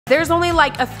there's only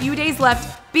like a few days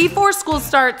left before school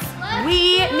starts.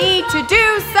 We need to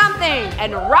do something,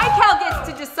 and Rykel gets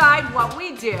to decide what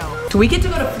we do. Do we get to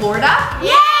go to Florida?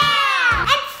 Yeah!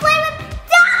 And swim with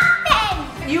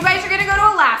dolphins! You guys are gonna go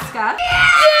to Alaska. Yeah!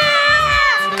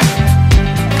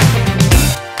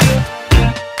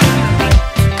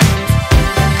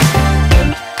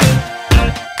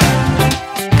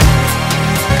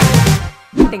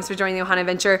 Thanks for joining the Ohana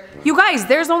adventure. You guys,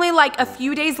 there's only like a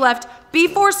few days left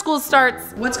before school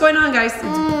starts. What's going on, guys?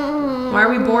 Why are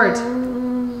we bored? I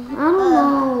don't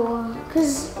know,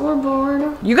 cause we're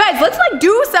bored. You guys, let's like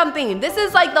do something. This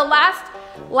is like the last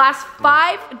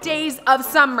 5 days of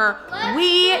summer.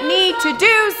 We need to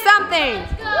do something.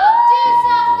 Let's go do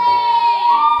something!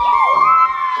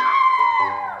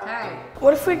 Okay.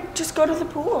 What if we just go to the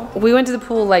pool? We went to the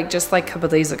pool like just like a couple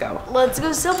days ago. Let's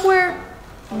go somewhere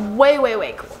way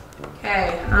cool.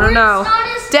 Okay, I don't know.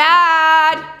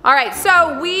 Dad! All right,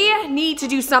 so we need to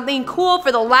do something cool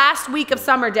for the last week of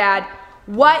summer, Dad.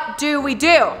 What do we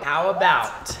do? How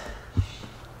about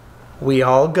we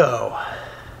all go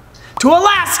to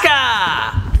Alaska?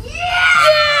 Yeah!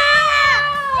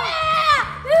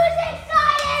 Who's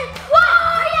excited?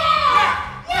 Whoa, yeah!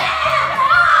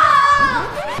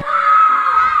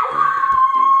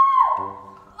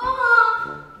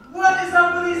 What is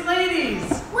up with these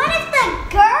ladies? What if the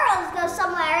girls go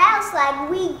somewhere else, like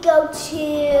we go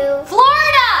to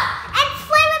Florida and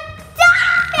swim with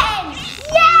dolphins?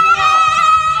 Yeah!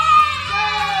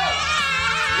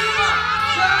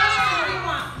 We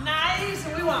want knives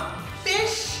and we want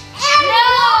fish. No!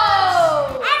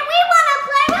 And we want to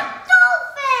play with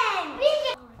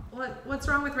dolphins! What's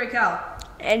wrong with Rykel?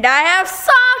 And I have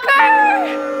soccer!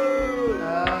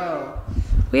 Oh.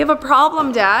 We have a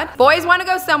problem, Dad. Boys want to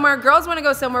go somewhere, girls want to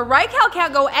go somewhere. Rykel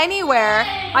can't go anywhere.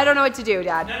 I don't know what to do,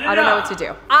 Dad. I don't know what to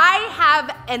do. I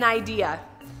have an idea.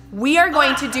 We are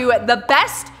going to do the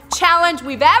best challenge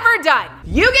we've ever done.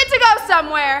 You get to go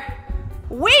somewhere,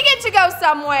 we get to go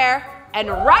somewhere, and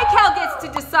Rykel gets to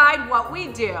decide what we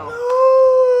do.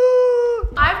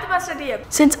 I have the best idea.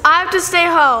 Since I have to stay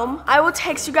home, I will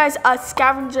text you guys a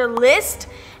scavenger list,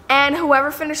 and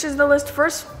whoever finishes the list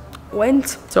first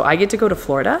wins. So I get to go to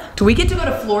Florida? Do we get to go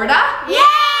to Florida? Yeah!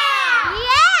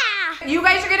 Yeah! You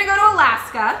guys are gonna go to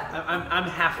Alaska. I'm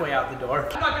halfway out the door.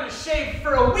 I'm not gonna shave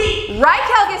for a week.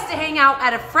 Rykel gets to hang out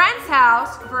at a friend's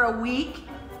house for a week,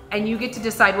 and you get to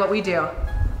decide what we do.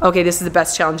 Okay, this is the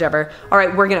best challenge ever. All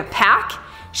right, we're gonna pack.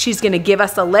 She's gonna give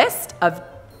us a list of,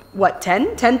 what,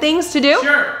 10 things to do?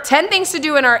 Sure. 10 things to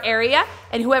do in our area,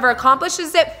 and whoever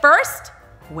accomplishes it first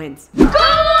wins. Go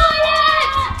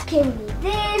Wyatt! Okay, we need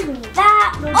this, we need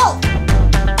that. Oh!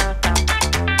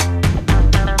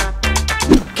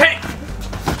 Okay,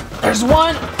 there's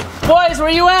one. Boys, where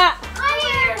you at? I'm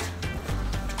here!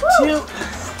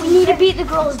 2. We need to beat the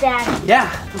girls, Dad.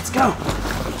 Yeah, let's go.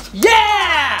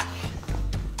 Yeah!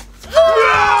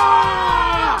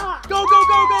 Yeah! Go, go,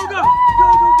 go, go, go. Go,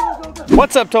 go, go, go, go.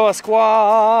 What's up, Toa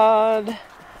Squad?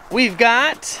 We've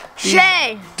got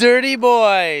Shae! dirty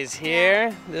boys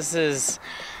here. This is,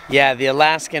 yeah, the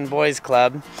Alaskan Boys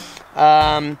Club.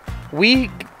 We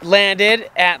landed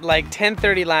at like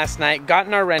 10:30 last night, got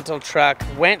in our rental truck,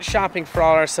 went shopping for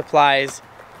all our supplies,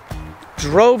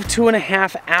 drove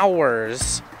 2.5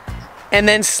 hours, and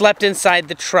then slept inside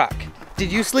the truck.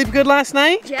 Did you sleep good last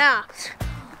night? Yeah.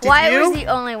 Did Wyatt you? was the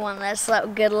only one that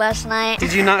slept good last night.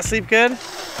 Did you not sleep good?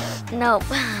 Nope.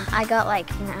 I got like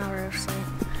an hour of sleep.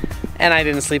 And I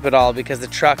didn't sleep at all because the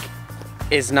truck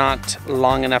is not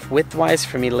long enough width-wise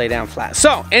for me to lay down flat.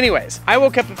 So anyways, I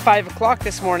woke up at 5 o'clock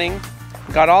this morning,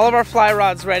 got all of our fly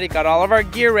rods ready, got all of our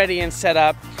gear ready and set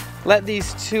up, let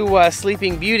these two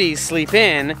sleeping beauties sleep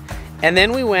in, and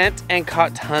then we went and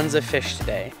caught tons of fish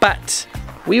today. But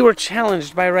we were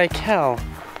challenged by Rykel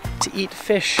to eat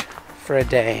fish for a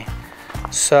day.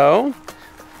 So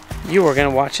you are gonna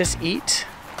watch us eat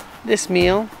this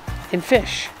meal in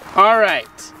fish. All right.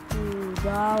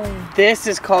 This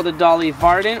is called a Dolly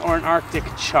Varden or an Arctic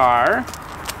char.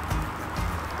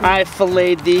 I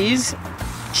filleted these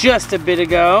just a bit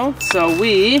ago, so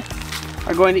we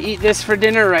are going to eat this for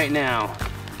dinner right now.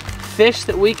 Fish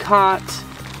that we caught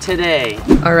today.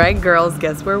 All right, girls,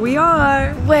 guess where we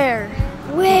are? Where?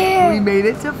 We made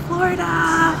it to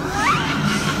Florida.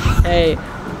 Hey,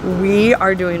 we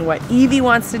are doing what Evie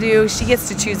wants to do. She gets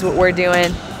to choose what we're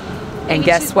doing. And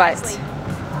guess what?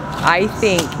 I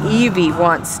think Evie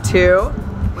wants to.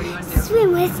 What do you want to do?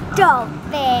 Swim with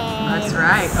dolphins. That's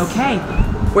right. Okay.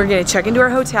 We're gonna check into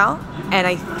our hotel, and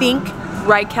I think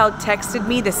Rykel texted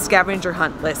me the scavenger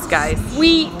hunt list, guys.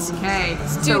 Sweet. Okay.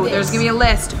 So there's gonna be a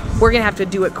list. We're gonna have to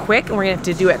do it quick, and we're gonna have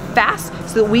to do it fast.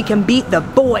 so that we can beat the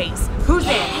boys. Who's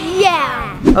in?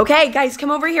 Yeah. Okay, guys,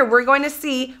 come over here. We're going to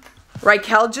see,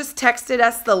 Rykel just texted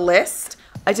us the list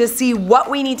to see what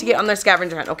we need to get on their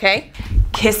scavenger hunt, okay?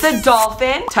 Kiss a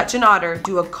dolphin, touch an otter,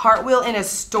 do a cartwheel in a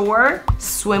store,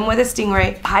 swim with a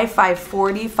stingray, high five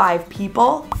 45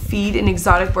 people, feed an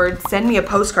exotic bird, send me a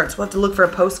postcard. So we'll have to look for a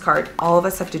postcard. All of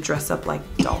us have to dress up like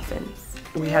dolphins.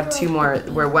 We have 2 more,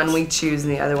 where one we choose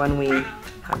and the other one we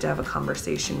have to have a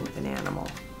conversation with an animal.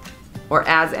 Or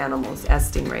as animals,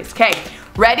 as stingrays. Okay,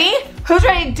 ready? Who's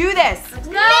ready to do this?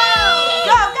 Go!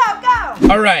 Go, go,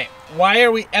 go! All right, why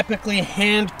are we epically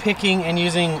hand picking and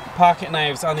using pocket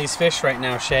knives on these fish right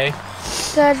now, Shae?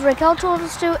 Because Rykel told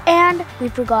us to, and we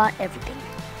forgot everything.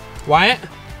 Wyatt?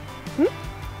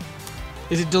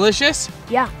 Is it delicious?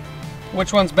 Yeah.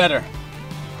 Which one's better?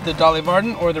 The Dolly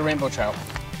Varden or the rainbow trout?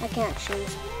 I can't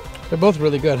choose. They're both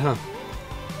really good, huh?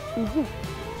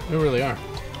 They really are.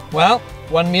 Well,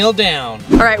 1 meal down.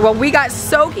 All right, well, we got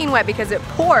soaking wet because it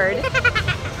poured.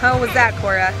 How was that,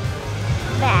 Cora?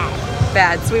 Bad.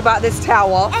 Bad. So we bought this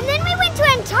towel. And then we went to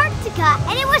Antarctica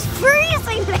and it was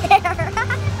freezing there.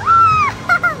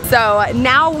 So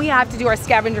now we have to do our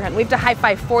scavenger hunt. We have to high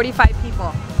five 45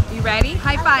 people. You ready?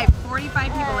 High five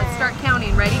 45 people. Let's start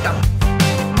counting. Ready? Go.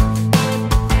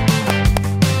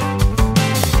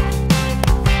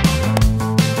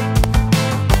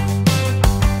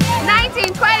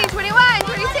 19, 20, 21,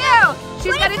 22.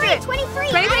 She's got to do it. 23.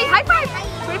 23. High five.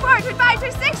 24, 25,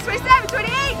 26, 27,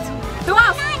 28. Who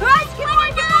else? Who else? Keep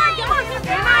going, keep going, keep going.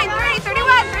 39, 30,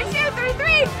 31, 32,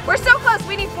 33. We're so close.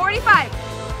 We need 45.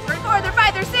 34,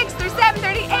 35, 36, 37,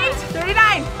 38,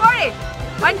 39, 40.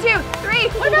 1, 2, 3.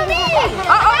 What about me?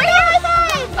 Oh, over here.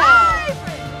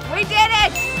 5. We did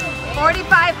it.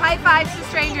 45 high fives to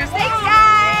strangers. Thanks,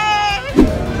 guys.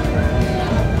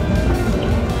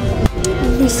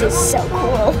 This is so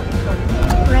cool.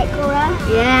 Right, Cora?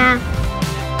 Yeah.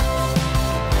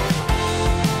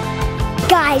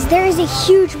 Guys, there is a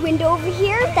huge window over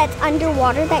here that's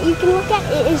underwater that you can look at.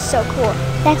 It is so cool.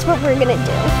 That's what we're gonna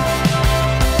do.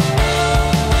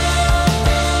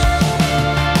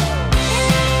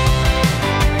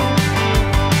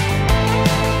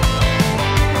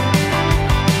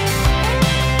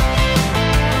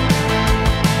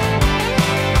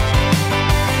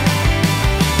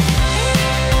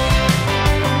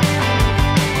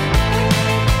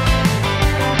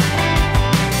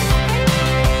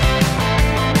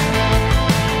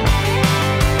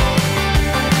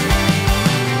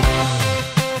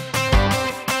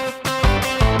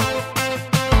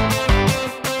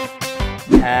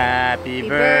 Happy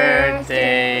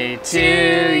birthday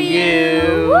to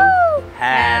you. Woo!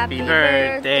 Happy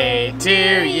birthday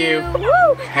to you.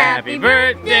 Woo! Happy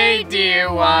birthday,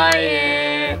 dear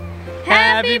Wyatt.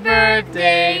 Happy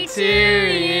birthday to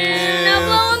you. Now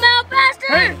blow him out faster.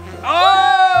 Hey.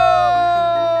 Oh!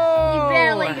 You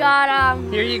barely got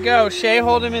him. Here you go. Shae,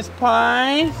 hold him his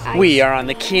pie. We are on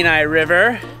the Kenai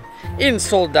River in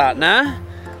Soldotna.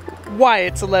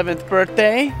 Wyatt's 11th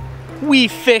birthday. We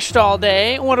fished all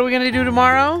day. What are we gonna do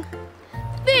tomorrow?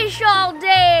 Fish all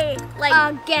day. Like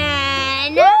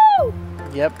Again. woo!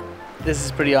 Yep, this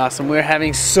is pretty awesome. We're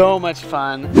having so much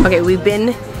fun. Okay, we've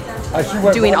been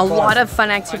doing a lot of fun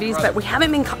activities, but we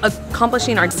haven't been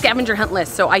accomplishing our scavenger hunt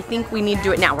list, so I think we need to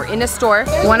do it now. We're in a store.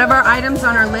 One of our items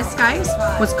on our list, guys,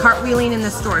 was cartwheeling in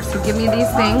the store. So give me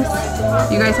these things.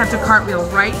 You guys have to cartwheel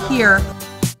right here.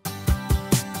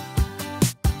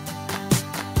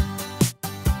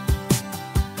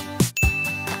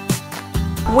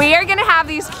 We are gonna have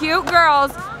these cute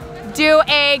girls do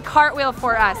a cartwheel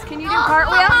for us. Can you do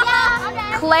cartwheel?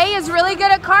 Yeah. Klai is really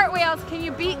good at cartwheels. Can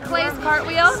you beat Klai's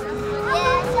cartwheels?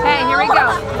 Okay, here we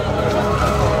go.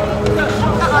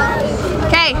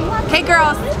 Okay,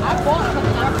 girls.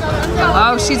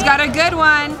 Oh, she's got a good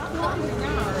one.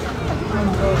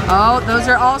 Oh, those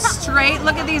are all straight.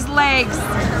 Look at these legs.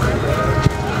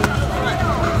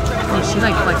 Oh, she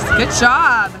like flips. Good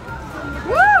job.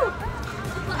 Woo!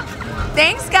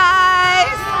 Thanks, guys.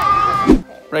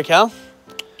 Rykel,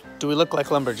 do we look like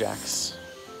lumberjacks?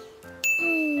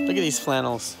 Look at these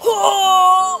flannels.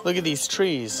 Look at these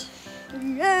trees.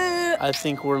 I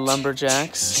think we're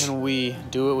lumberjacks and we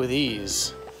do it with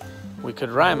ease. We could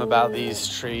rhyme about these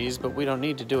trees, but we don't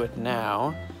need to do it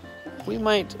now. We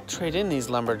might trade in these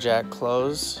lumberjack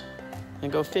clothes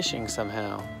and go fishing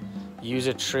somehow. Use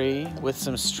a tree with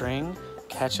some string,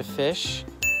 catch a fish.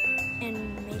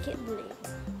 And make it bleed.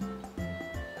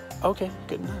 Okay,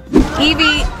 good enough.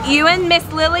 Evie, you and Miss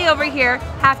Lily over here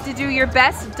have to do your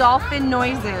best dolphin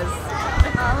noises.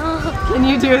 Can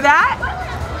you do that?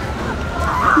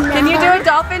 Can you do a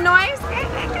dolphin noise?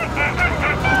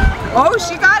 Oh,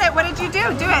 she got it. What did you do?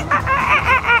 Do it.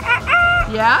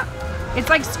 Yeah. It's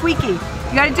like squeaky.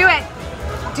 You gotta do it.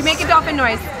 Do make a dolphin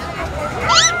noise.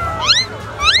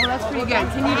 Oh, that's pretty good.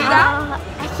 Can you do that?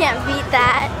 I can't beat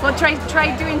that. Well, try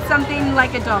doing something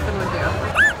like a dolphin would do.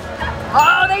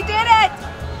 Oh, they did it!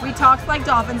 We talked like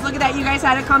dolphins. Look at that. You guys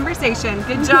had a conversation.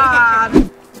 Good job.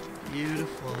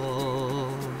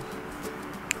 Beautiful.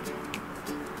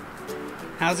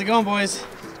 How's it going, boys?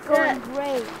 Going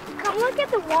great. Come look at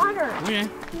the water. Okay.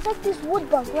 There's like this wood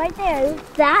bug right there.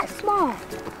 It's that small.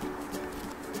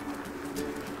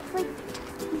 Like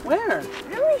Where?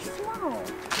 really small.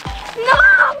 No!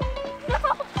 No!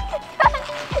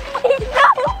 Please, no!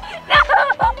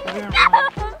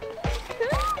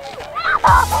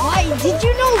 Why, did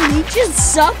you know leeches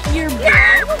suck your blood?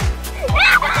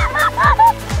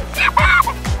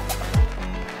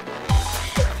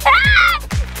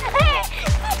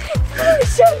 I'm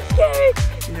so scared.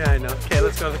 Yeah, I know. Okay,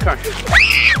 let's go to the car.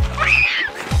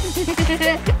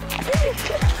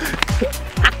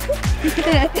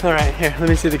 All right, here, let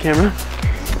me see the camera.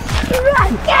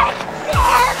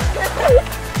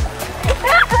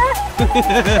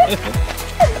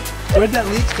 Where'd that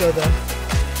leech go, though?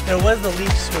 There was the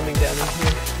leech swimming down in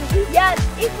here. Yes,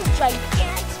 it was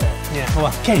gigantic. Yeah,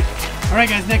 well, okay. All right,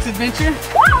 guys, next adventure.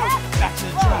 Back to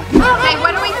the truck. Okay,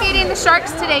 what are we feeding the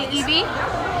sharks today, Evie?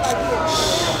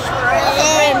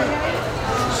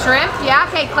 Shrimp? Yeah,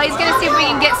 okay. Clay's gonna see if we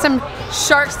can get some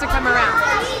sharks to come around.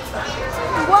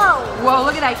 Whoa. Whoa,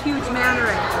 look at that huge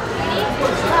mandarin.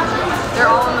 They're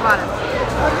all on the bottom.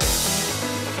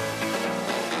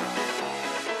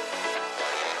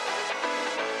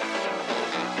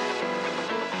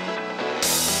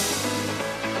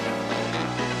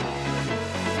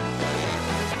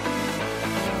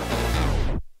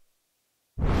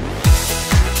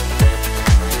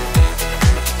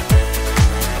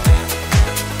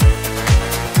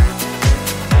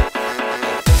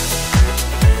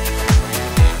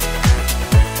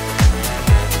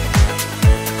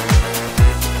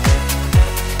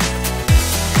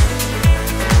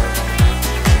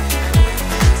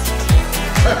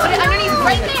 Put it underneath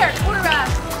right there, Cora.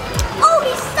 Oh,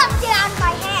 he sucked it out of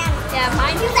my hand. Yeah,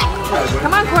 mine is that.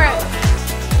 Come on, Cora.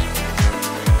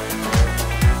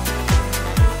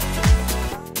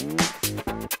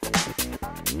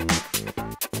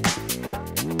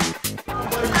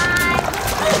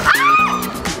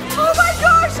 Oh my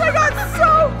gosh, I got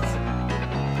soaked.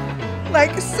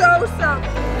 Like so soaked.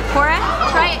 Cora,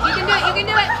 try it. You can do it. You can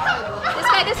do it. This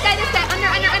guy, this guy, this guy.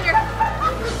 Under.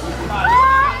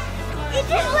 It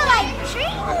just went like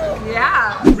trees.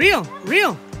 Yeah.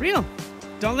 Reel.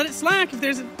 Don't let it slack. If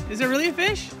there's is there really a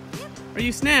fish? Are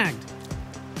you snagged?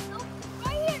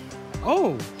 Right here.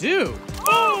 Oh, dude.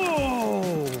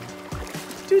 Oh!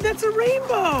 Dude, that's a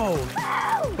rainbow.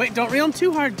 Wait, don't reel him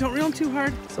too hard.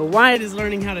 So Wyatt is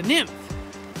learning how to nymph.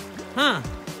 Huh?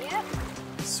 Yep.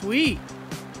 Sweet.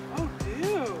 Oh,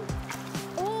 dude.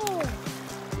 Oh.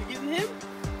 You getting him?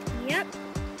 Yep.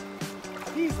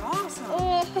 He's awesome.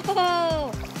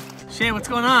 Oh. Shae, what's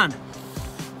going on?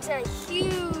 It's a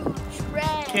huge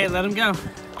red. Okay, let him go.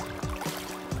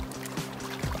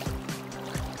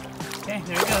 Okay,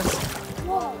 there he goes.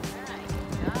 Whoa.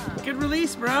 Good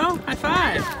release, bro. High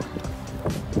five.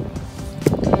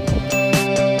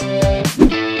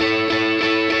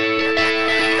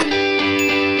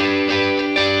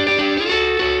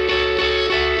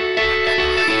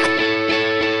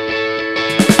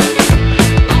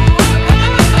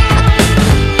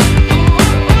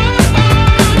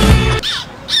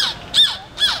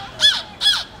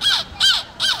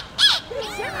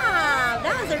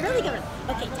 That was a really good one.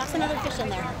 Okay, toss another fish in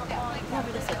there.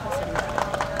 Over this way, closer to me.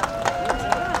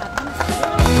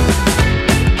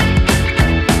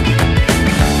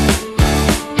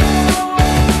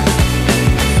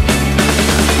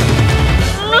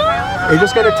 You're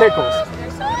just gonna tickles.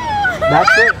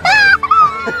 That's it.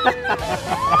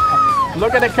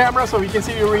 Look at the camera so we can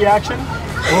see your reaction.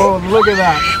 Oh, look at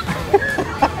that.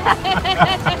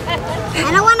 I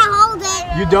don't want to hold it.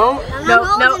 You don't? I'm not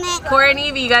holding it. Cora and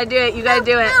Evie, you gotta do it.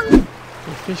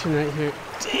 We're fishing right here.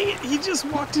 Dang it, he just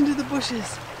walked into the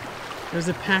bushes. There's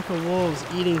a pack of wolves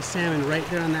eating salmon right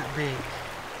there on that bank.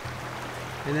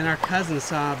 And then our cousin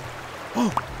saw,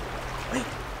 oh, wait.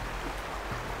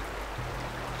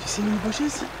 Did you see him in the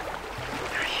bushes?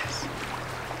 There he is.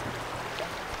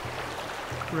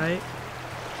 Right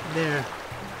there.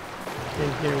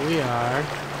 And here we are,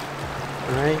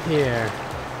 right here,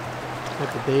 at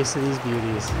the base of these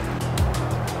beauties.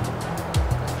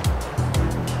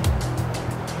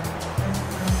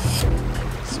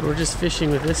 So we're just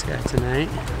fishing with this guy tonight.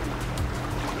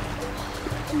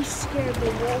 He scared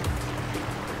the wolf.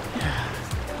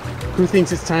 Who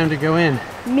thinks it's time to go in?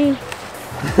 Me.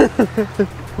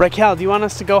 Rykel, do you want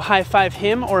us to go high five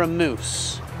him or a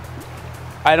moose?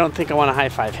 I don't think I want to high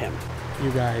five him.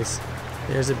 You guys,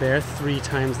 there's a bear 3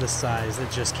 times the size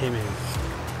that just came in.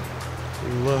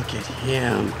 Look at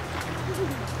him.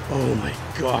 Oh my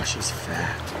gosh, he's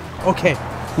fat. Okay,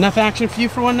 enough action for you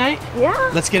for one night?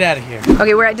 Yeah. Let's get out of here.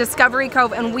 Okay, we're at Discovery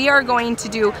Cove and we are going to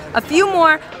do a few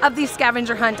more of these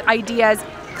scavenger hunt ideas.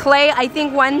 Klai, I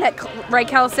think one that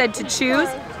Rykel said to choose.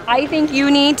 I think you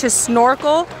need to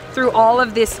snorkel through all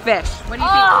of this fish. What do you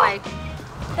think, Klai?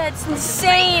 That's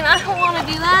insane. I don't want to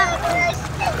do that.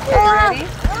 Okay, ready?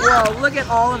 Whoa, look at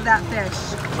all of that fish.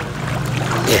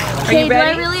 Are you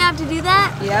ready? Do I really have to do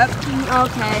that? Yep.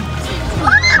 Okay.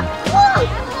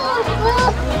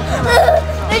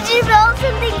 Did you feel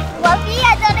something fluffy?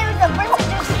 I thought it was a person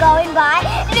just going by,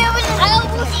 and it was just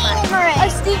almost over it. A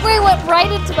stingray went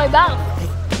right into my mouth.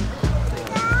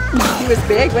 He was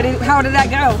big. How did that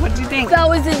go? What did you think? That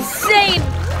was insane.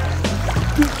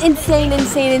 Insane,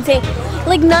 insane, insane.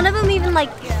 Like none of them even like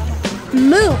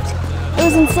moved. It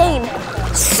was insane.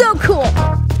 So cool.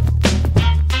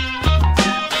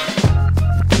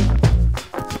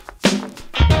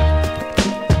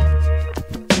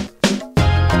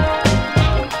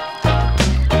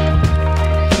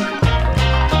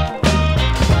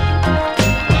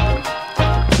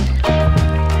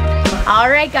 All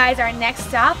right, guys, our next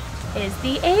stop is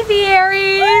the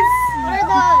aviaries. What are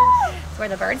those? It's where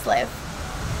the birds live.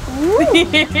 Is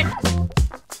he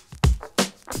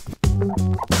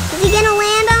gonna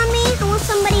land on me? I want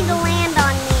somebody to land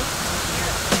on me.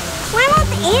 Why not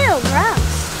the ew,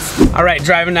 gross. All right,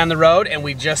 driving down the road and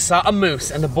we just saw a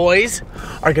moose and the boys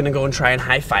are gonna go and try and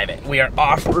high five it. We are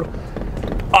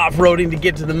off-roading to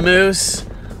get to the moose.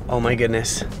 Oh my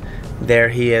goodness. There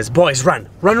he is. Boys, run.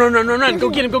 Run, run, run, run, run. Go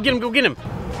get him, go get him, go get him.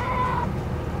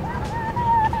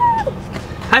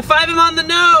 High five him on the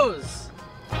nose.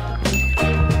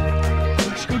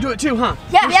 Should go do it too, huh?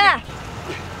 Yeah. Yeah.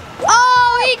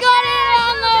 Oh, he got it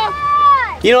on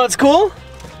the. You know what's cool?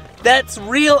 That's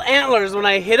real antlers. When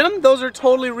I hit them, those are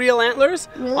totally real antlers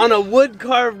on a wood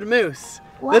carved moose.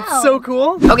 Wow. That's so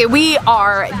cool. Okay, we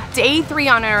are day 3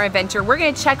 on our adventure. We're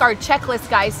gonna check our checklist,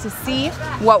 guys, to see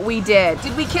what we did.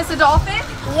 Did we kiss a dolphin?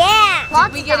 Yeah.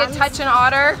 Did we get to touch an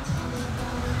otter?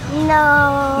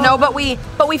 No. No, but we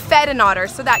fed an otter,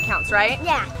 so that counts, right?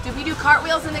 Yeah. Did we do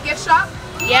cartwheels in the gift shop?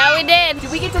 Yeah, we did.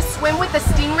 Did we get to swim with the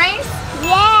stingrays?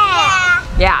 Yeah.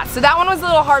 Yeah, so that one was a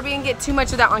little hard. We didn't get too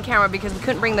much of that on camera because we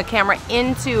couldn't bring the camera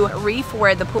into reef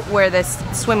where the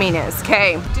swimming is.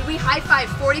 Okay. Did we high five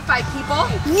 45 people?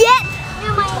 Yes.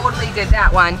 We totally did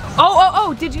that one.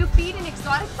 Oh, did you feed an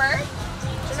exotic bird?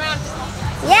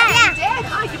 Yeah. You did,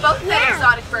 huh? You both fed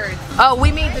exotic birds. Oh,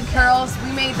 we made the curls.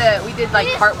 We did like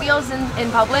cartwheels in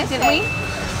public, didn't we?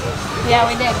 Yeah,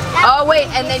 we did. Oh wait,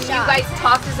 and then you guys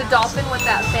talked as a dolphin with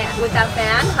that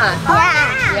fan, huh?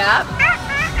 Yeah. Yep.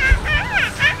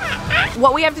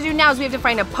 What we have to do now is we have to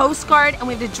find a postcard and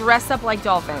we have to dress up like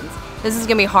dolphins. This is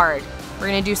gonna be hard. We're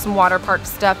gonna do some water park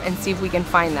stuff and see if we can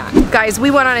find that. Guys,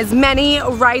 we went on as many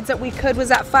rides that we could. Was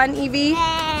that fun, Evie?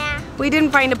 Yeah. We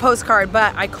didn't find a postcard,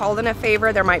 but I called in a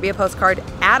favor. There might be a postcard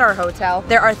at our hotel.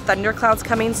 There are thunderclouds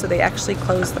coming, so they actually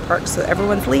closed the park, so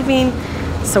everyone's leaving.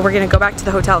 So we're gonna go back to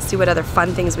the hotel, see what other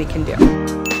fun things we can do.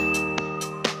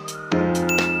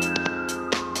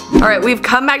 All right, we've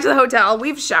come back to the hotel.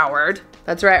 We've showered.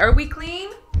 That's right, are we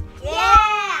clean? Yeah.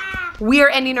 We are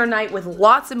ending our night with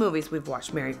lots of movies. We've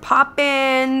watched Mary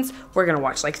Poppins. We're gonna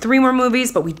watch like 3 more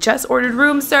movies, but we just ordered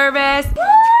room service.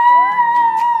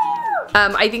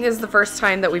 I think this is the first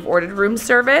time that we've ordered room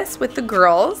service with the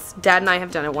girls. Dad and I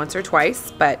have done it once or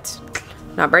twice, but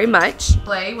not very much.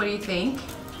 Klai, what do you think?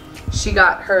 She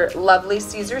got her lovely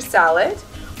Caesar salad.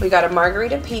 We got a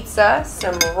margarita pizza,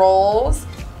 some rolls,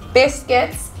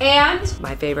 biscuits, and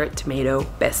my favorite tomato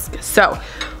bisque. So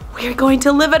we're going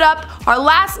to live it up our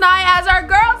last night as our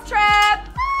girls trip.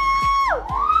 Woo!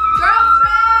 Girls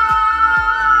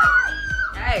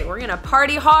trip! Hey, we're gonna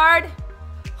party hard,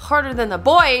 harder than the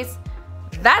boys.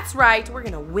 That's right, we're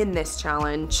gonna win this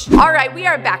challenge. All right, we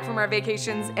are back from our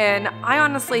vacations, and I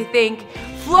honestly think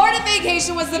Florida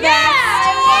vacation was the best.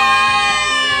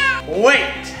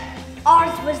 Wait,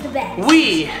 Ours was the best.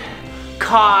 we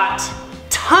caught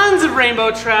tons of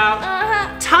rainbow trout,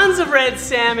 tons of red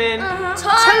salmon,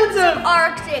 tons of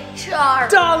Arctic char.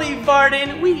 Dolly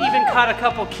Varden. We even caught a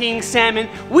couple king salmon.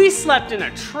 We slept in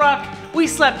a truck. We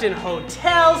slept in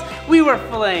hotels. We were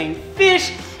filleting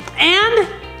fish, and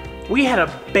we had a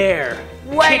bear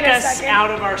kick us out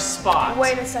of our spot.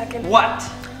 Wait a second. What?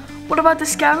 What about the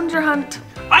scavenger hunt?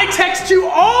 I text you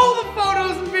all the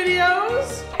photos and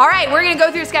videos. All right, we're gonna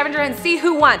go through scavenger and see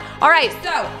who won. All right,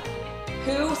 so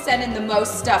who sent in the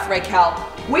most stuff, Rykel?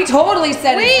 We totally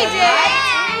sent in stuff,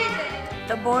 right?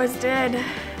 The boys did.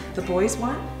 The boys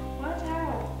won?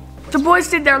 The boys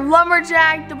did their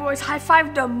lumberjack. The boys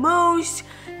high-fived the moose.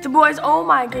 The boys, oh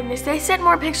my goodness, they sent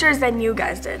more pictures than you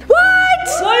guys did. What?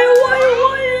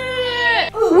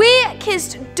 Wyatt! We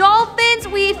kissed dolphins,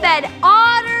 we fed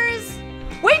otters.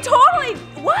 We totally,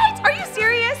 what? Are you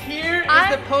serious? Here is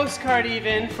the postcard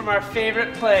even from our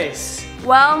favorite place.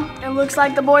 Well, it looks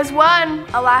like the boys won.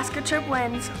 Alaska trip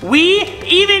wins. We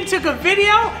even took a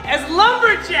video as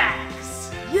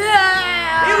lumberjacks.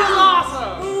 Yeah! It was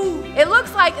awesome. It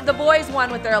looks like the boys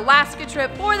won with their Alaska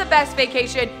trip for the best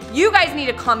vacation. You guys need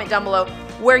to comment down below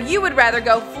where you would rather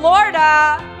go,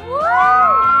 Florida or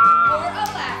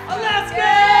Alaska.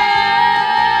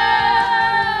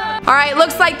 All right,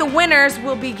 looks like the winners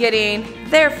will be getting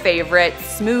their favorite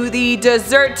smoothie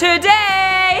dessert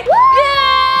today.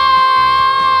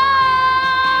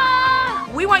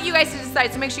 We want you guys to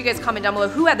decide, so make sure you guys comment down below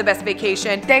who had the best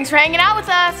vacation. Thanks for hanging out with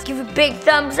us. Give a big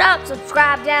thumbs up,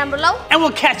 subscribe down below. And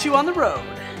we'll catch you on the road.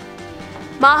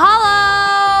 Mahalo!